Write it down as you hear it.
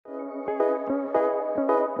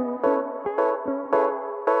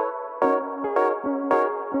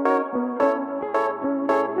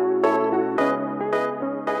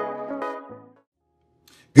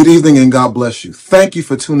Good evening and God bless you. Thank you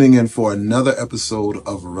for tuning in for another episode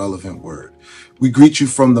of Relevant Word. We greet you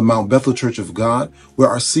from the Mount Bethel Church of God, where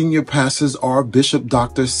our senior pastors are Bishop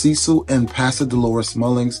Dr. Cecil and Pastor Dolores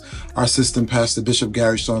Mullings, our assistant pastor Bishop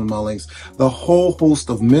Gary Sean Mullings, the whole host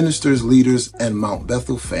of ministers, leaders, and Mount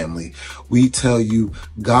Bethel family. We tell you,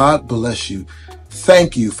 God bless you.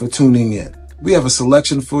 Thank you for tuning in. We have a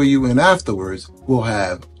selection for you, and afterwards, we'll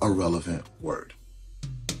have a relevant word.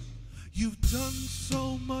 You've done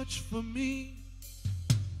so much for me,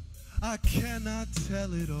 I cannot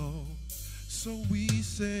tell it all. So we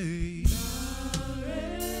say,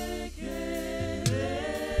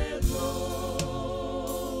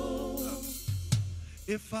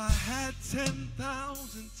 if I had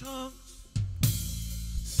 10,000 tongues,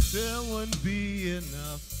 still wouldn't be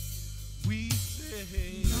enough. We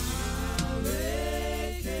say, yeah.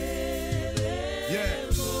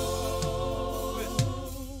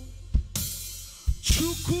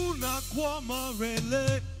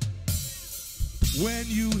 When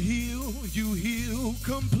you heal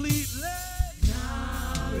completely.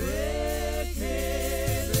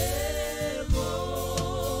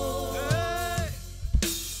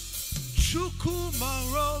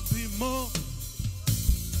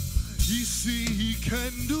 You see, he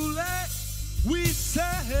can do that. We say,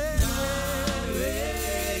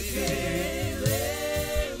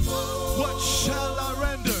 what shall I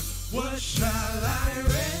render? What shall I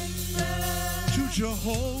render to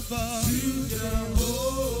Jehovah? To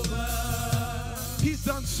Jehovah. He's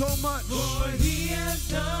done so much. For he has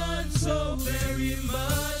done so very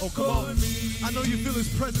much. Oh, come on. For me. I know you feel his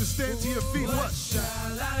presence. Stand to your feet. What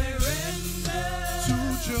shall I render to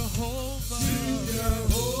Jehovah? To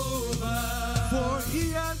Jehovah. For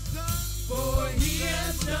he has done. For he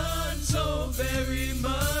has done so very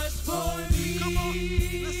much for me. Come on.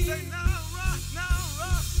 Let's say now.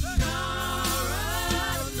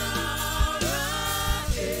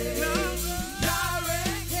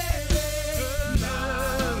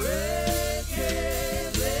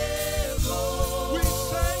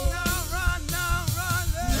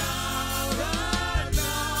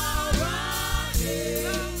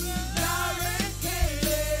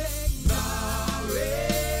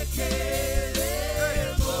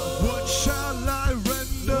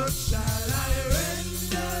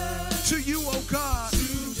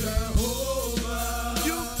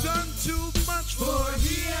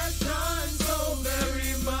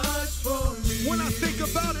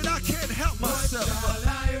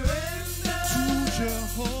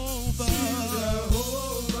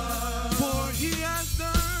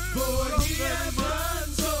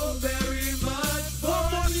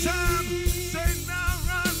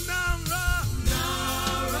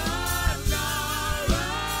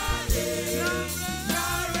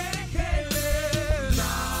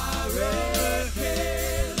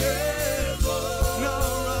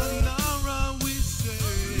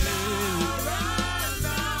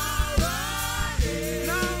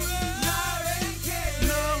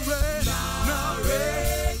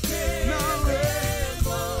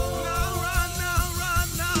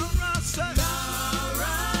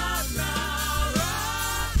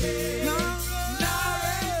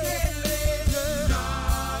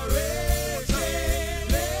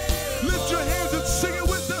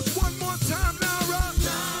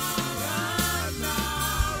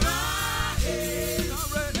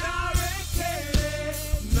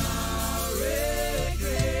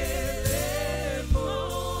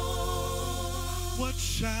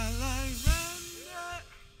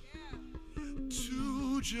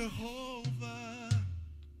 Jehovah.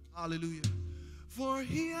 Hallelujah. For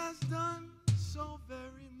he has done so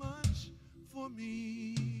very much for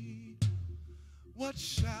me. What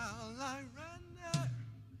shall I render?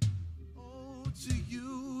 Oh, to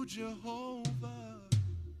you, Jehovah.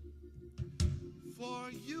 For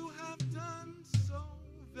you have done so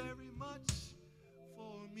very much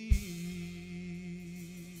for me.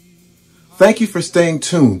 Thank you for staying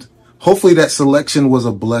tuned. Hopefully that selection was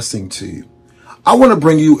a blessing to you. I want to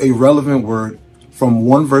bring you a relevant word from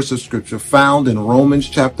one verse of scripture found in Romans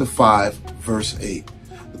chapter 5, verse 8.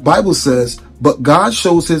 The Bible says, but God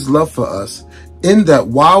shows his love for us in that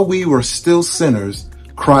while we were still sinners,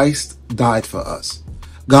 Christ died for us.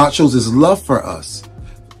 God shows his love for us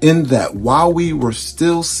in that while we were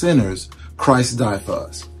still sinners, Christ died for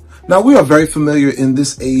us. Now, we are very familiar in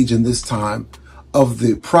this age and this time of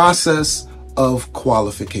the process of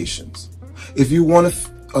qualifications. If you want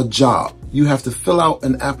a job, you have to fill out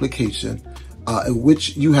an application in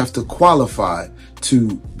which you have to qualify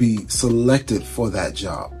to be selected for that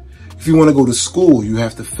job. If you want to go to school, you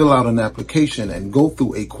have to fill out an application and go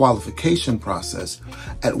through a qualification process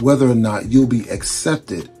at whether or not you'll be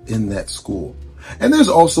accepted in that school. And there's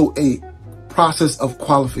also a process of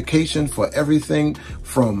qualification for everything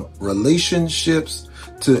from relationships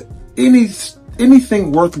to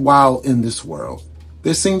anything worthwhile in this world.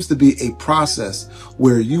 There seems to be a process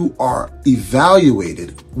where you are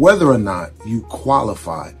evaluated whether or not you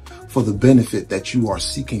qualify for the benefit that you are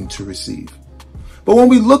seeking to receive. But when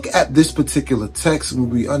we look at this particular text,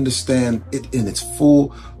 when we understand it in its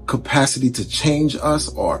full capacity to change us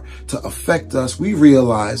or to affect us, we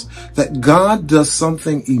realize that God does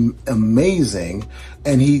something amazing,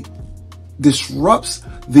 and he disrupts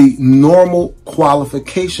the normal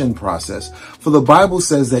qualification process. For the Bible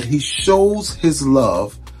says that he shows his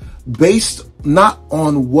love based not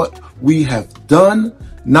on what we have done,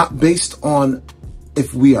 not based on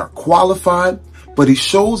if we are qualified, but he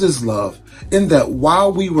shows his love in that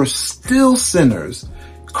while we were still sinners,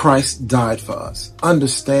 Christ died for us.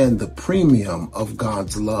 Understand the premium of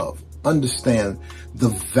God's love. Understand the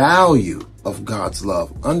value of God's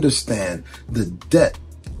love. Understand the depth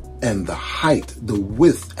and the height, the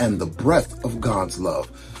width and the breadth of God's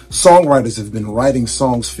love. Songwriters have been writing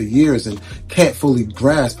songs for years and can't fully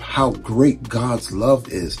grasp how great God's love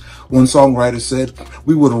is. One songwriter said,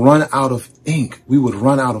 we would run out of ink, we would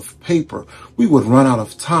run out of paper, we would run out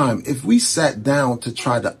of time if we sat down to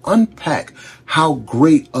try to unpack how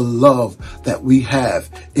great a love that we have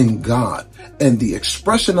in God. And the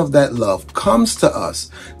expression of that love comes to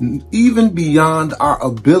us even beyond our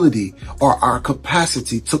ability or our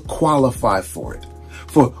capacity to qualify for it.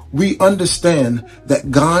 For we understand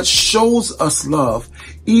that God shows us love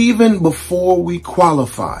even before we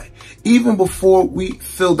qualify, even before we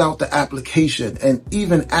filled out the application, and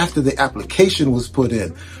even after the application was put in.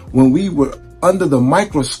 When we were under the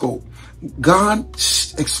microscope, God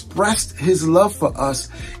expressed his love for us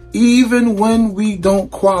even when we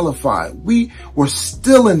don't qualify. We were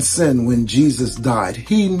still in sin when Jesus died.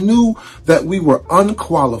 He knew that we were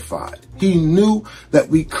unqualified. He knew that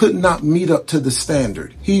we could not meet up to the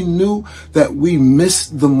standard. He knew that we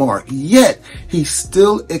missed the mark. Yet he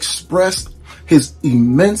still expressed his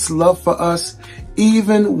immense love for us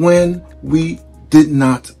even when we did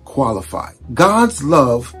not qualify. God's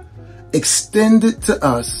love extended to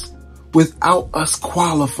us without us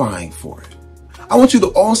qualifying for it. I want you to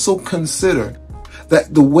also consider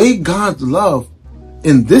that the way God loved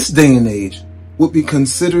in this day and age would be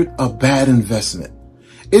considered a bad investment.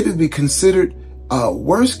 It would be considered a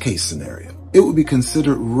worst case scenario. It would be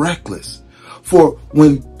considered reckless. For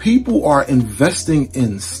when people are investing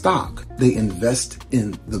in stock, they invest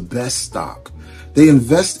in the best stock. They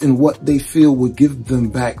invest in what they feel would give them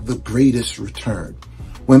back the greatest return.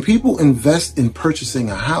 When people invest in purchasing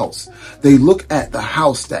a house, they look at the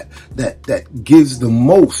house that gives the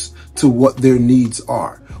most to what their needs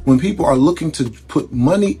are. When people are looking to put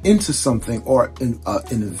money into something or an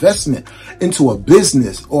investment into a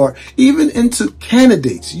business or even into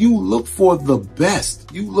candidates, you look for the best.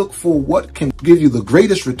 You look for what can give you the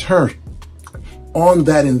greatest return on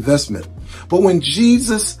that investment. But when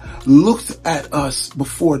Jesus looked at us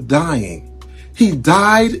before dying, he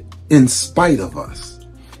died in spite of us.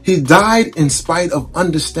 He died in spite of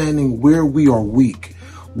understanding where we are weak,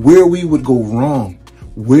 where we would go wrong,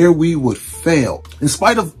 where we would fail. In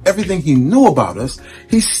spite of everything he knew about us,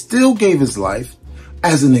 he still gave his life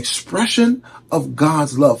as an expression of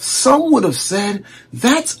God's love. Some would have said,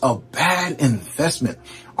 that's a bad investment.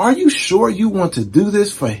 Are you sure you want to do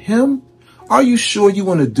this for him? Are you sure you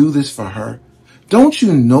want to do this for her? Don't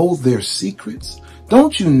you know their secrets?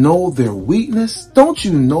 Don't you know their weakness? Don't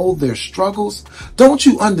you know their struggles? Don't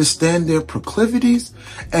you understand their proclivities?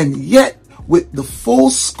 And yet, with the full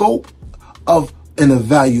scope of an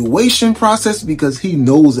evaluation process, because he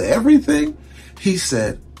knows everything, he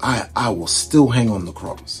said, I will still hang on the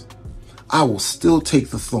cross. I will still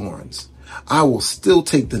take the thorns. I will still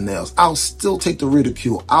take the nails. I'll still take the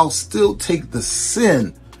ridicule. I'll still take the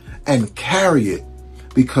sin and carry it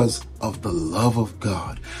because of the love of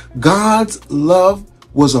God. God's love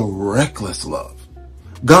was a reckless love.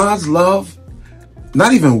 God's love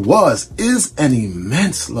not even is an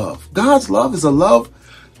immense love. God's love is a love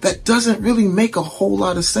that doesn't really make a whole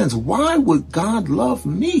lot of sense. Why would God love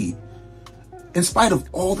me in spite of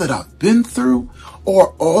all that I've been through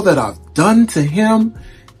or all that I've done to him?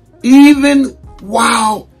 Even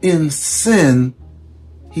while in sin,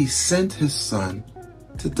 he sent his son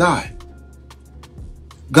to die.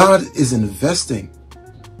 God is investing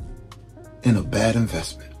in a bad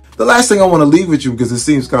investment. The last thing I want to leave with you, because it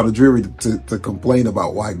seems kind of dreary to complain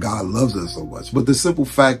about why God loves us so much, but the simple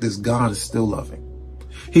fact is God is still loving.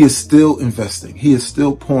 He is still investing. He is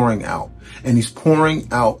still pouring out. And he's pouring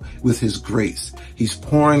out with his grace. He's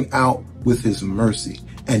pouring out with his mercy.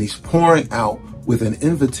 And he's pouring out with an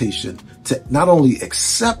invitation to not only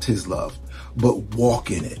accept his love, but walk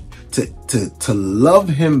in it, to love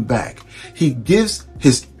him back. He gives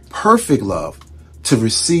his perfect love to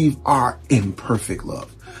receive our imperfect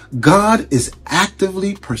love. God is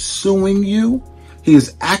actively pursuing you. He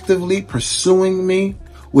is actively pursuing me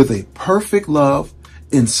with a perfect love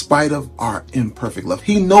in spite of our imperfect love.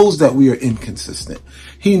 He knows that we are inconsistent.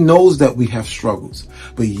 He knows that we have struggles,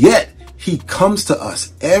 but yet he comes to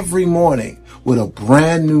us every morning with a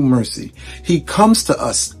brand new mercy. He comes to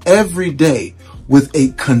us every day with a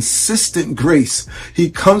consistent grace.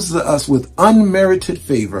 He comes to us with unmerited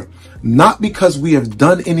favor, not because we have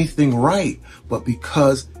done anything right, but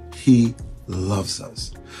because he loves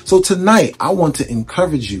us. So tonight, I want to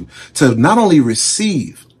encourage you to not only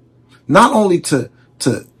receive, not only to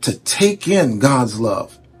take in God's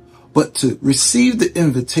love, but to receive the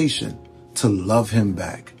invitation to love him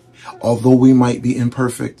back. Although we might be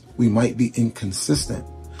imperfect, we might be inconsistent,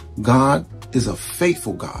 God is a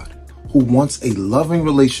faithful God who wants a loving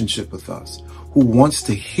relationship with us, who wants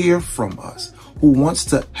to hear from us, who wants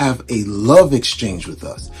to have a love exchange with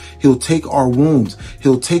us. He'll take our wounds,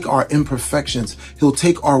 he'll take our imperfections, he'll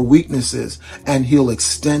take our weaknesses, and he'll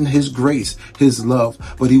extend his grace, his love.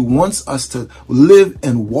 But he wants us to live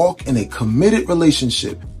and walk in a committed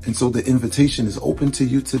relationship. And so the invitation is open to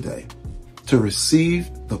you today to receive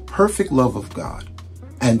the perfect love of God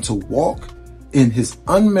and to walk in his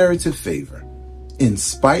unmerited favor in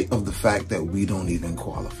spite of the fact that we don't even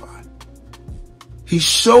qualify. He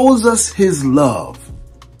shows us his love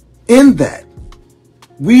in that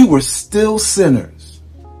we were still sinners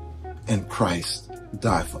and Christ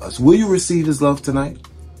died for us. Will you receive his love tonight?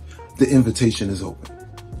 The invitation is open.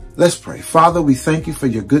 Let's pray. Father, we thank you for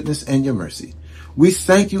your goodness and your mercy. We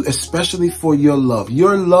thank you especially for your love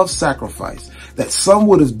sacrifice that some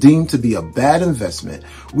would have deemed to be a bad investment.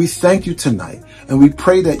 We thank you tonight, and we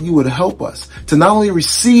pray that you would help us to not only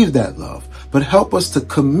receive that love, but help us to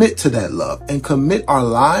commit to that love and commit our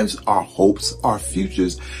lives, our hopes, our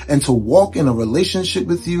futures, and to walk in a relationship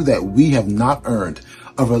with you that we have not earned,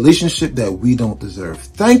 a relationship that we don't deserve.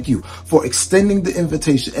 Thank you for extending the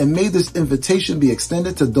invitation, and may this invitation be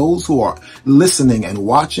extended to those who are listening and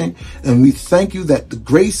watching. And we thank you that the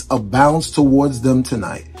grace abounds towards them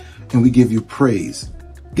tonight. And we give you praise.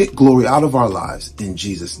 Get glory out of our lives in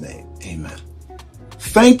Jesus' name. Amen.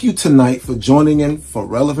 Thank you tonight for joining in for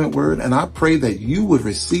Relevant Word, and I pray that you would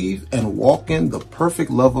receive and walk in the perfect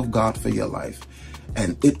love of God for your life,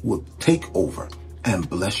 and it will take over and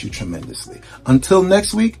bless you tremendously. Until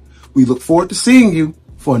next week, we look forward to seeing you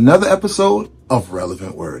for another episode of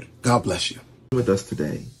Relevant Word. God bless you. With us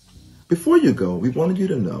today. Before you go, we wanted you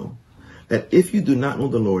to know that if you do not know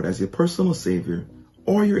the Lord as your personal Savior,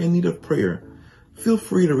 or you're in need of prayer, feel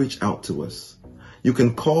free to reach out to us. You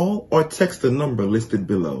can call or text the number listed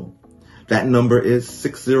below. That number is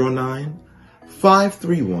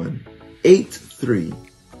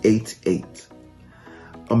 609-531-8388.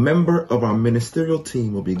 A member of our ministerial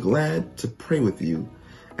team will be glad to pray with you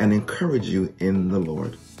and encourage you in the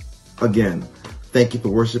Lord. Again, thank you for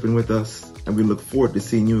worshiping with us, and we look forward to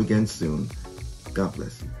seeing you again soon. God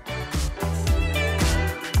bless you.